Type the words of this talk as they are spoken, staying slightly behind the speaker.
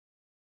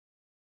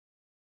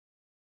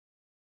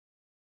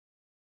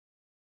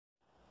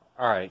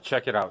Alright,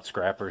 check it out,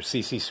 scrappers.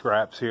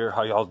 CCscraps here.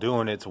 How y'all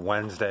doing? It's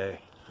Wednesday.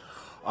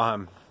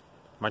 My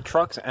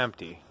truck's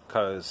empty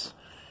because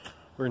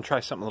we're going to try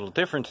something a little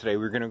different today.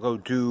 We're going to go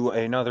do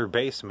another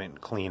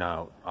basement clean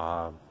out.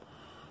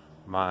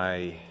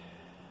 My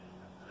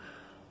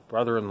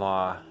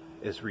brother-in-law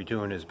is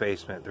redoing his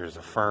basement. There's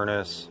a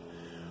furnace,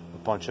 a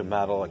bunch of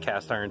metal, a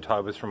cast iron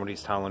tub is from what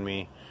he's telling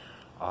me.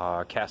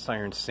 Cast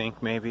iron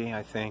sink maybe,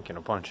 I think, and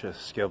a bunch of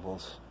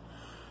skibbles.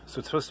 So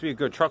it's supposed to be a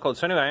good truckload.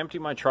 So anyway, I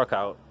emptied my truck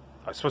out.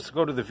 I was supposed to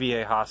go to the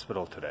VA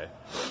hospital today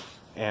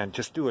and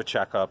just do a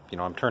checkup. You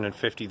know, I'm turning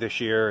 50 this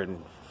year,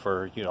 and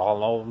for, you know, all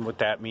know what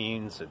that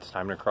means. It's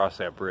time to cross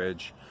that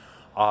bridge.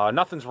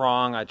 Nothing's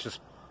wrong. I just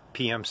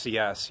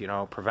PMCS, you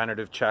know,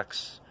 preventative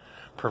checks,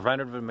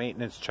 preventative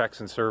maintenance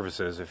checks and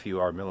services. If you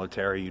are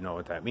military, you know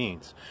what that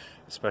means,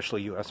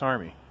 especially U.S.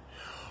 Army.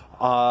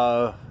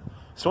 So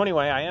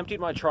anyway, I emptied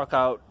my truck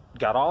out,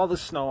 got all the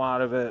snow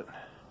out of it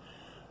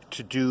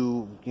to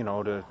do, you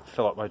know, to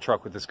fill up my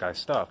truck with this guy's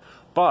stuff.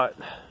 But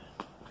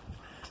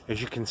as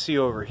you can see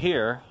over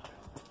here,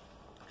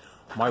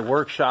 my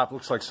workshop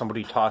looks like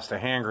somebody tossed a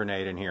hand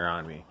grenade in here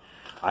on me.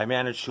 I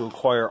managed to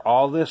acquire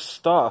all this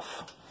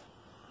stuff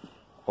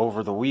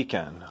over the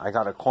weekend. I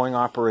got a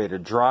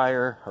coin-operated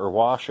dryer or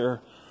washer.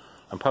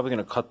 I'm probably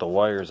going to cut the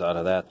wires out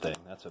of that thing.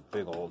 That's a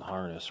big old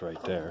harness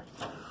right there.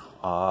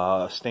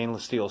 A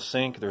stainless steel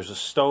sink. There's a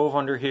stove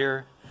under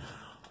here.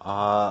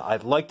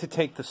 I'd like to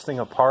take this thing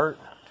apart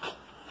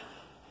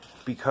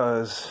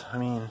because, I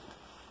mean,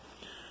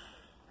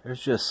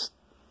 there's just,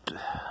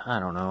 I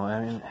don't know.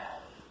 I mean,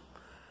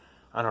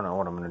 I don't know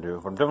what I'm going to do.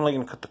 But I'm definitely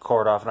going to cut the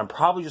cord off. And I'm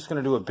probably just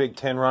going to do a big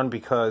tin run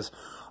because,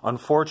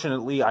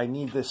 unfortunately, I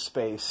need this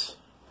space.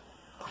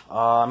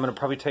 I'm going to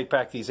probably take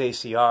back these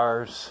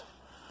ACRs.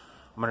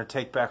 I'm going to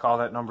take back all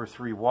that number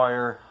 3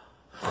 wire.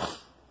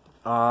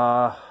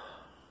 I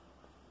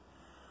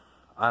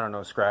don't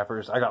know,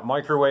 scrappers. I got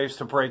microwaves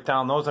to break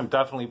down. Those I'm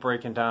definitely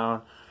breaking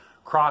down.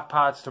 Crock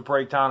pots to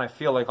break down. I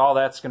feel like all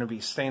that's going to be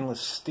stainless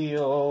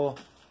steel.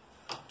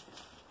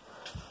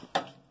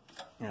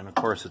 And of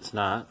course it's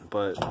not,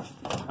 but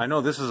I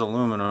know this is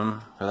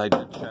aluminum, because I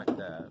did check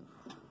that.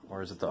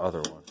 Or is it the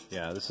other one?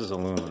 Yeah, this is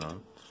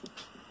aluminum.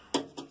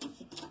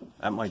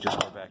 That might just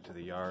go back to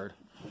the yard.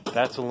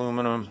 That's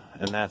aluminum,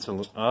 and that's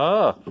aluminum.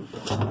 Oh!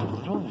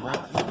 Little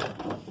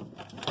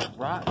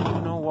rotten,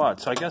 you know what.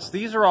 So I guess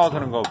these are all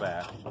going to go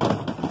back.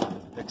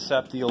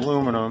 Except the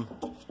aluminum,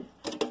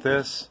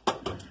 this,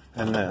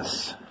 and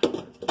this.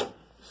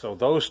 So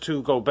those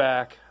two go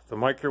back. The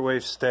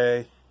microwaves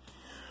stay.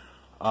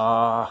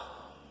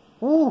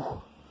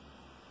 Woo!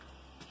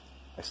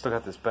 I still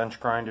got this bench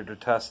grinder to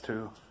test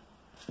too.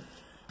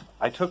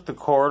 I took the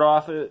cord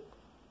off it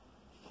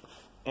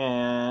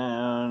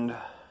and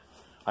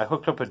I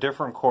hooked up a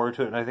different cord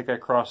to it, and I think I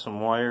crossed some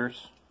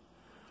wires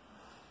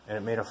and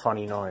it made a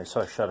funny noise,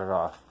 so I shut it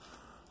off.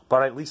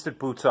 But at least it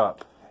boots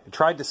up. It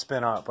tried to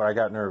spin up, but I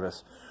got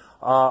nervous.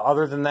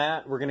 Other than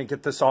that, we're going to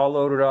get this all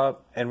loaded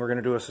up and we're going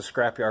to do us a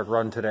scrapyard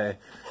run today.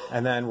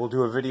 And then we'll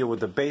do a video with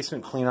the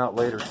basement clean out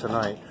later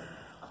tonight.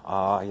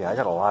 Yeah, I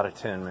got a lot of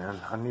tin, man.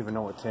 I don't even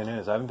know what tin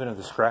is. I haven't been to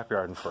the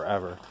scrapyard in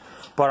forever.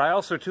 But I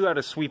also, too, had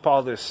to sweep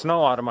all this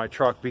snow out of my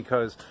truck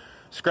because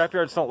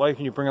scrapyards don't like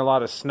when you bring a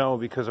lot of snow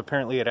because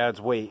apparently it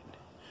adds weight.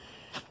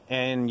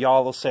 And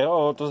y'all will say,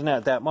 oh, it doesn't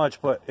add that much.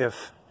 But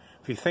if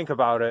you think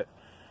about it,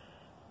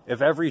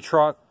 if every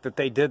truck that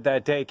they did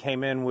that day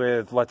came in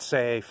with, let's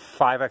say,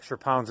 5 extra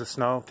pounds of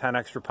snow, 10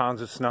 extra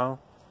pounds of snow,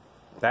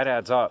 that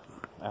adds up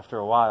after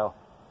a while.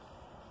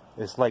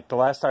 It's like, the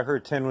last I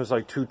heard, tin was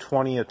like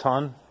 $2.20 a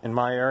ton in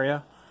my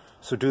area.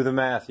 So do the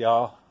math,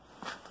 y'all.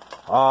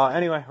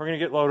 Anyway, we're going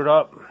to get loaded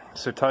up.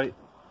 Sit tight.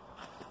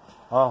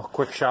 Oh,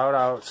 quick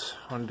shout-outs.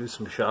 I want to do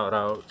some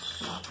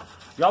shout-outs.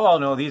 Y'all all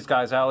know these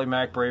guys, Ally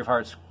Mac,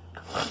 Braveheart,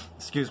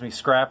 excuse me,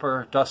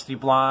 Scrapper, Dusty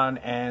Blonde,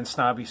 and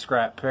Snobby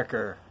Scrap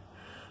Picker.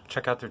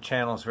 Check out their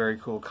channels. Very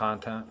cool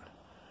content.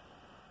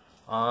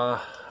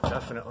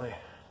 Definitely.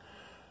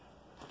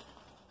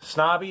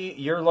 Snobby,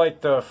 you're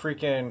like the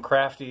freaking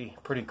crafty,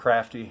 pretty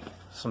crafty,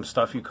 some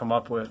stuff you come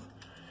up with.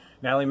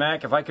 Ally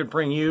Mac, if I could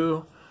bring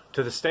you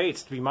to the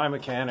States to be my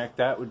mechanic,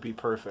 that would be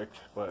perfect.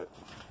 But,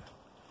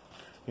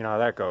 you know how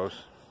that goes.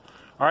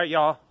 Alright,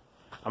 y'all.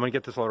 I'm going to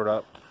get this loaded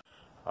up.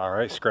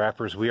 Alright,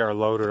 scrappers, we are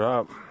loaded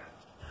up.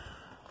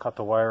 Cut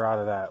the wire out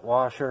of that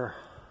washer.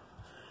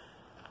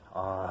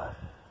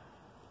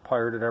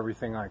 Pirated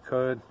everything I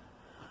could,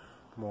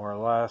 more or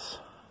less.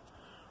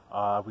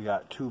 We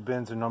got 2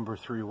 bins of number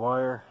 3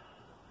 wire,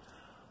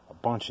 a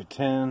bunch of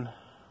tin,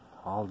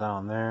 all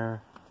down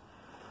there.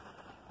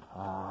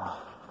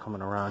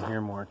 Coming around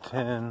here, more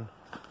tin.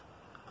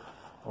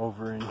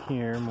 Over in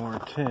here, more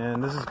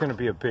tin. This is going to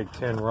be a big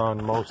tin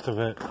run, most of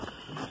it.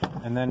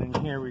 And then in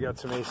here we got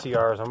some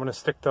ACRs. I'm going to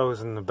stick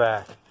those in the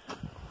back.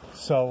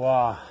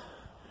 So,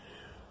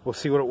 we'll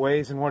see what it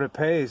weighs and what it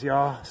pays,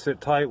 y'all. Sit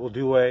tight. We'll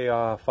do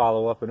a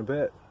follow-up in a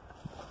bit.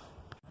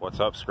 What's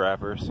up,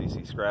 scrappers?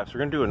 CCscraps. We're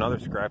going to do another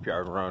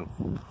scrapyard run.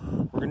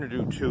 We're going to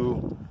do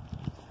two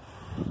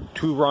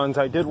 2 runs.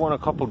 I did one a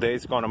couple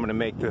days ago, and I'm going to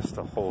make this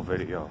the whole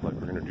video. Like,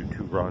 we're going to do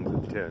 2 runs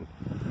of tin.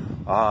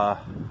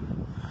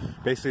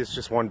 Basically, it's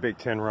just one big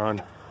tin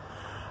run.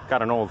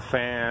 Got an old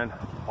fan,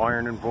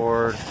 ironing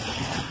board,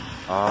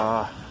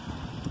 some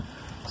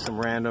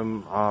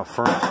random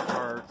furniture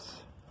parts.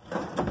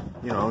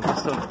 You know,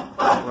 just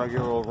a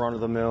regular old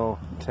run-of-the-mill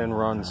tin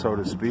run, so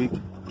to speak.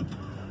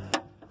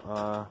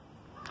 Let's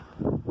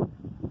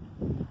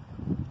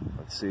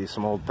see,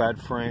 some old bed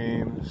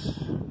frames.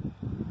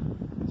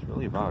 That's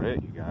really about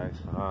it, you guys.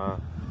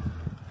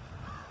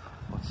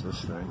 What's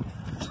this thing?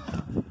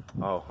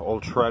 Oh,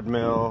 old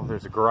treadmill.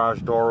 There's a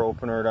garage door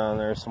opener down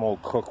there. Some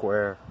old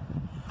cookware.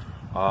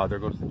 There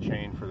goes the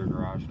chain for the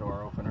garage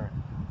door opener.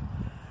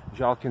 As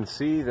y'all can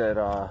see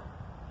that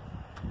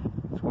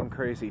it's one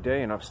crazy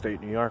day in upstate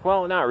New York.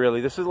 Well, not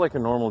really. This is like a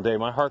normal day.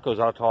 My heart goes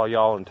out to all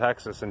y'all in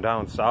Texas and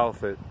down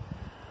south.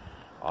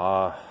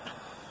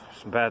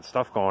 Some bad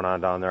stuff going on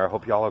down there. I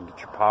hope y'all will get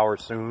your power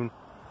soon,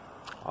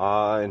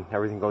 and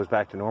everything goes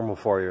back to normal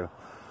for you.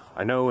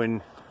 I know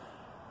in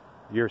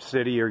your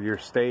city or your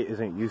state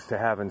isn't used to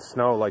having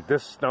snow. Like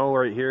this snow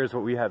right here is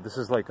what we had. This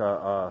is like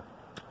you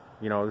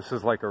know, this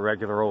is like a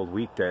regular old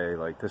weekday.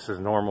 Like this is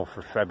normal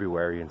for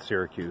February in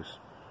Syracuse.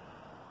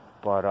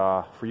 But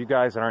for you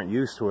guys that aren't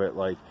used to it,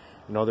 like,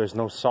 you know, there's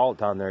no salt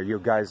down there. You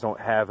guys don't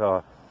have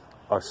a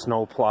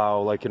snow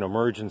plow like an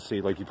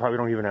emergency. Like you probably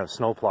don't even have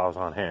snow plows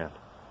on hand.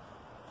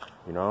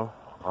 You know,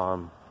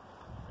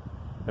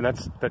 and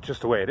that's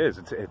just the way it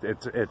is.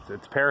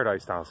 It's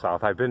paradise down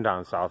south. I've been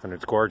down south and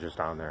it's gorgeous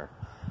down there.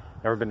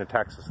 Never been to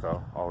Texas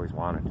though. Always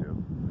wanted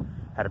to.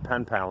 Had a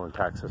pen pal in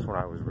Texas when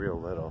I was real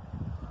little,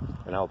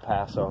 in El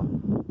Paso.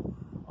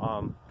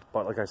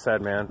 But like I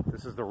said, man,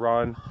 this is the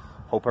run.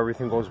 Hope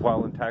everything goes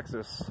well in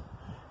Texas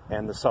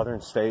and the southern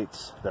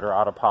states that are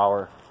out of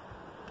power.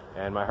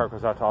 And my heart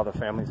goes out to all the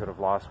families that have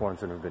lost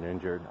ones and have been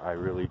injured. I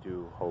really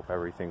do hope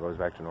everything goes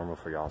back to normal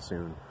for y'all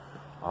soon.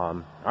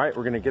 All right,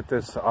 we're going to get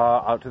this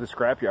out to the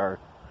scrapyard,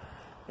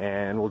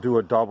 and we'll do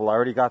a double. I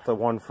already got the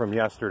one from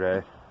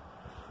yesterday,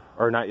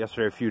 or not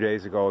yesterday, a few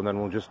days ago, and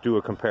then we'll just do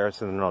a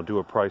comparison, and I'll do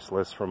a price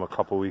list from a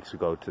couple weeks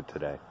ago to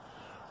today.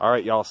 All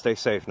right, y'all, stay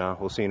safe now.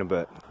 We'll see you in a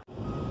bit.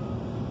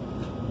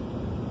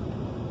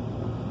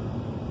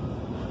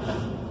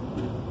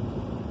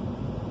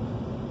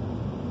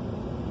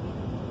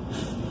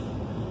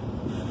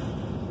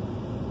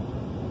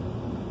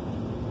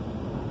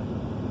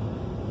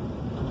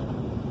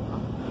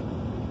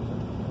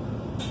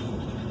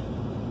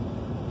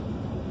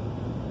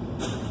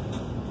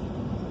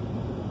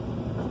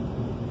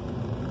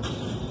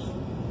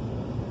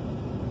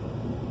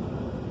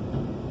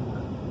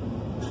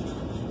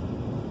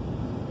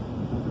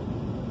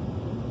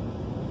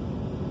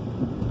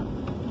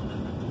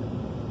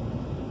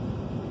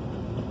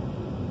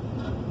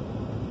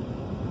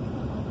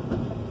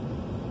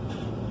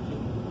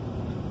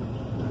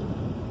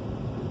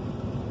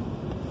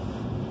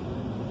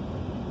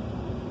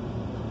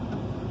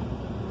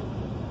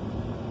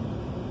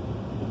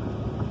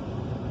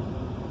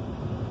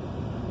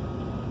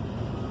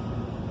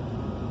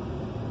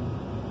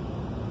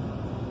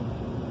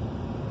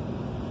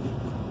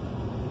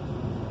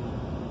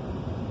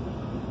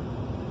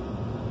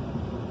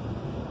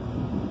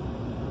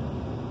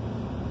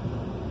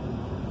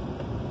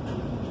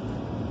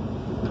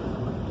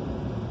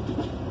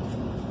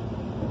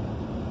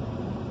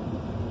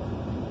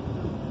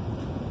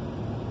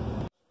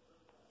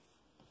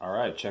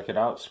 Alright, check it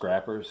out,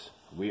 scrappers.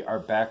 We are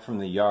back from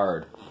the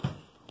yard.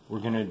 We're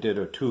going to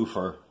do a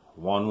twofer.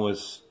 One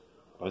was,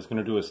 I was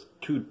going to do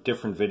 2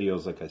 different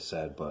videos like I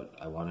said, but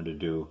I wanted to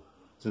do,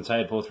 since I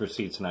had both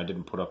receipts and I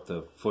didn't put up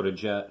the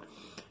footage yet,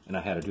 and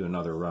I had to do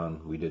another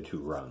run, we did 2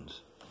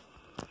 runs.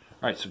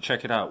 Alright, so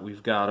check it out.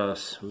 We've got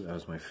us, that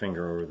was my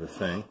finger over the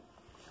thing.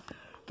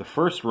 The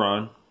first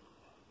run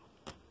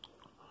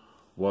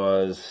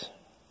was,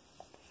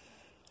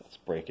 let's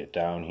break it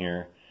down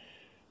here.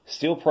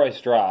 Steel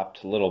price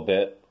dropped a little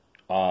bit,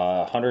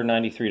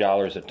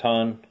 $193 a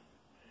ton.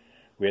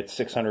 We had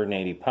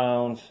 680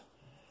 pounds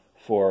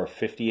for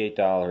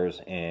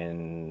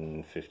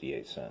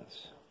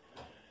 $58.58.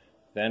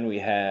 Then we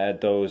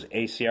had those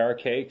ACR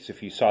cakes.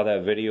 If you saw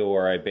that video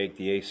where I baked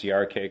the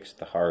ACR cakes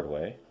the hard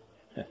way.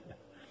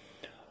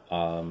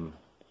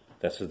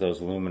 This is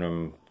those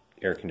aluminum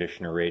air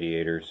conditioner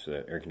radiators,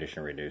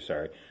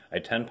 sorry. I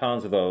had 10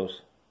 pounds of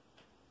those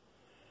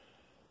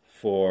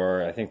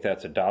for, I think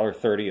that's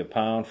 $1.30 a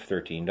pound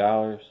for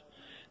 $13.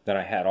 Then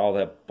I had all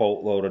that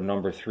boatload of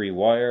number 3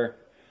 wire.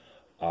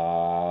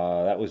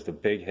 That was the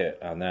big hit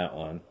on that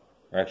one.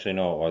 Or actually,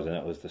 no, it wasn't.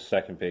 It was the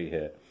second big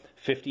hit.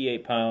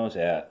 58 pounds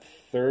at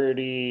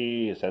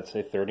 30, does that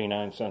say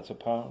 39 cents a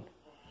pound?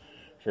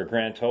 For a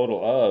grand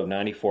total of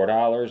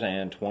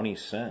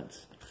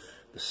 $94.20.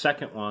 The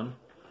second one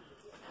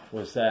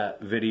was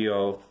that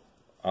video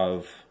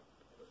of,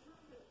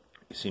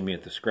 you see me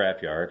at the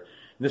scrapyard.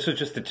 This was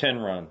just a tin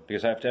run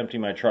because I have to empty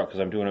my truck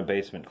because I'm doing a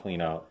basement clean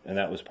out, and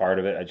that was part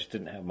of it. I just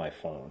didn't have my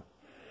phone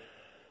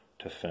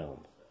to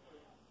film.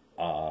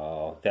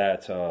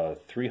 That's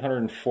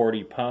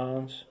 340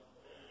 pounds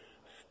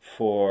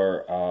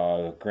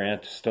for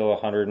grant still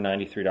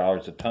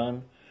 $193 a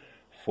ton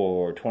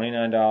for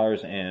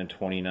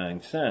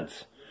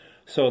 $29.29.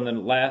 So in the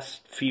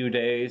last few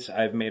days,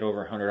 I've made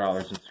over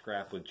 $100 in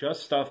scrap with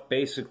just stuff,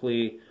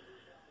 basically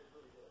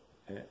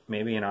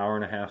maybe an hour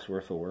and a half's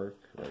worth of work.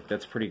 Like,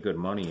 that's pretty good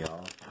money,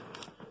 y'all.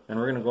 And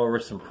we're gonna go over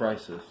some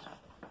prices.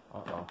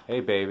 Uh-oh.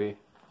 Hey, baby.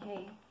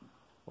 Hey.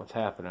 What's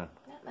happening?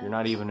 Not You're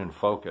not even in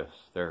focus.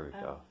 There we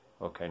go.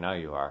 Okay, now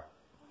you are.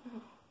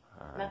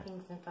 All right.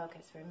 Nothing's in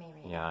focus for me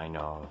right now. Yeah, I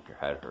know. Your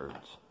head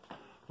hurts.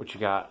 What you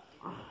got?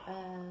 Your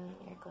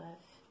glove.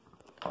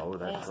 Oh,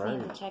 that's I just right.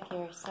 need to check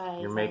your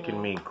size. You're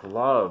making me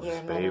gloves,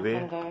 your baby.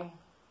 middle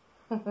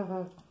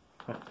finger.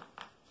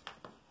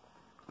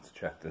 Let's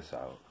check this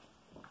out.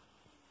 What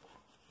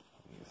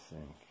do you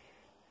think?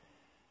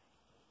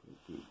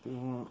 Boop, boop,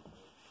 boop.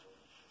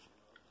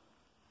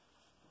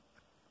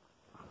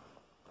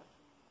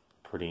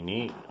 Pretty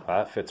neat.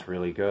 That fits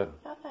really good.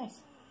 Oh, nice.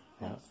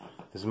 Yeah. Nice.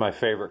 This is my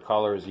favorite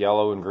colors,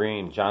 yellow and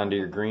green. John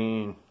Deere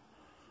green.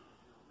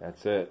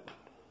 That's it.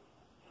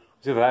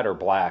 It's either that or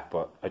black,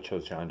 but I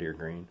chose John Deere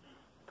green.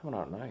 Coming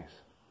out nice.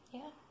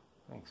 Yeah.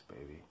 Thanks,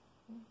 baby.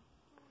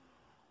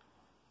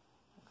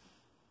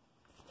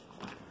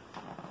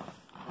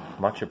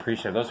 Much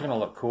appreciated. Those are going to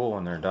look cool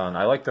when they're done.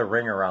 I like the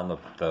ring around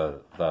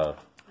the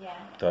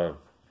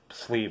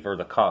sleeve or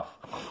the cuff.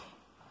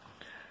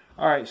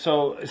 All right,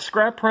 so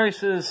scrap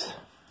prices,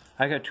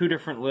 I got two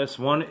different lists.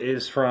 One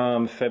is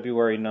from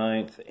February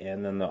 9th,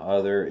 and then the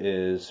other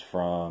is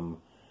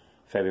from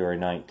February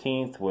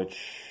 19th, which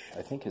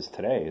I think is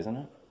today, isn't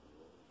it?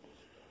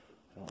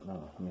 I don't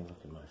know. Let me look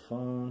at my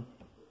phone.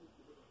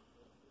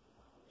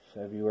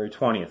 February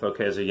 20th.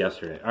 Okay, as of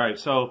yesterday. All right,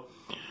 so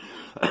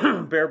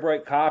Bare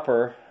Bright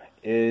Copper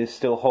is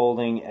still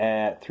holding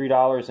at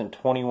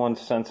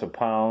 $3.21 a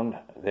pound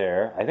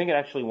there. I think it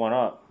actually went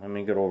up. Let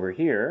me get over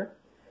here.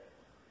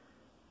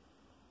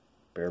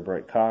 Bare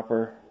Bright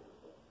Copper,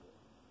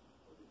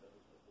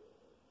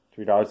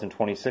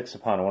 $3.26 a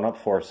pound. It went up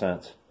 4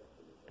 cents.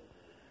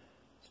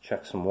 Let's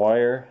check some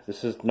wire.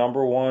 This is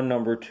number 1,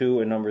 number 2,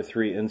 and number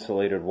 3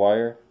 insulated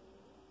wire.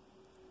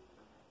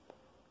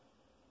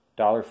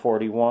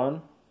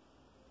 $1.41.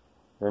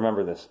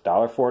 Remember this,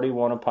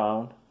 $1.41 a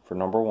pound for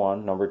number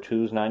 1. Number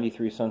 2 is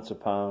 93 cents a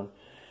pound.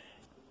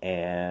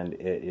 And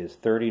it is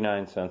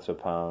 39 cents a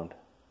pound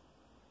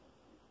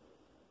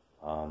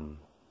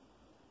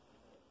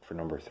for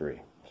number 3.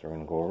 So we're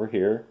going to go over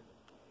here.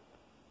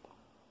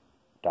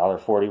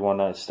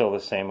 $1.41, still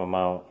the same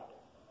amount.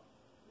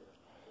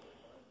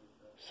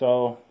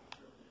 So,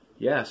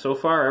 yeah, so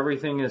far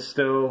everything is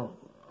still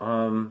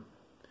the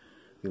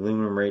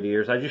aluminum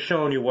radiators. I just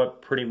showing you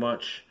what pretty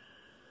much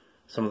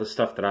some of the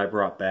stuff that I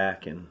brought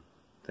back and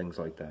things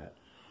like that.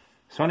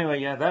 So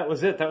anyway, yeah, that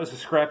was it. That was the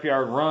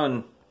Scrapyard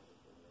run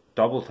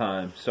double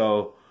time.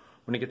 So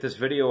when I get this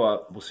video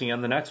up, we'll see you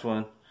on the next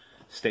one.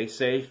 Stay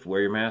safe, wear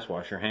your mask,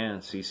 wash your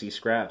hands. CC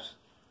Scraps.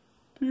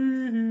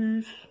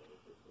 Peace.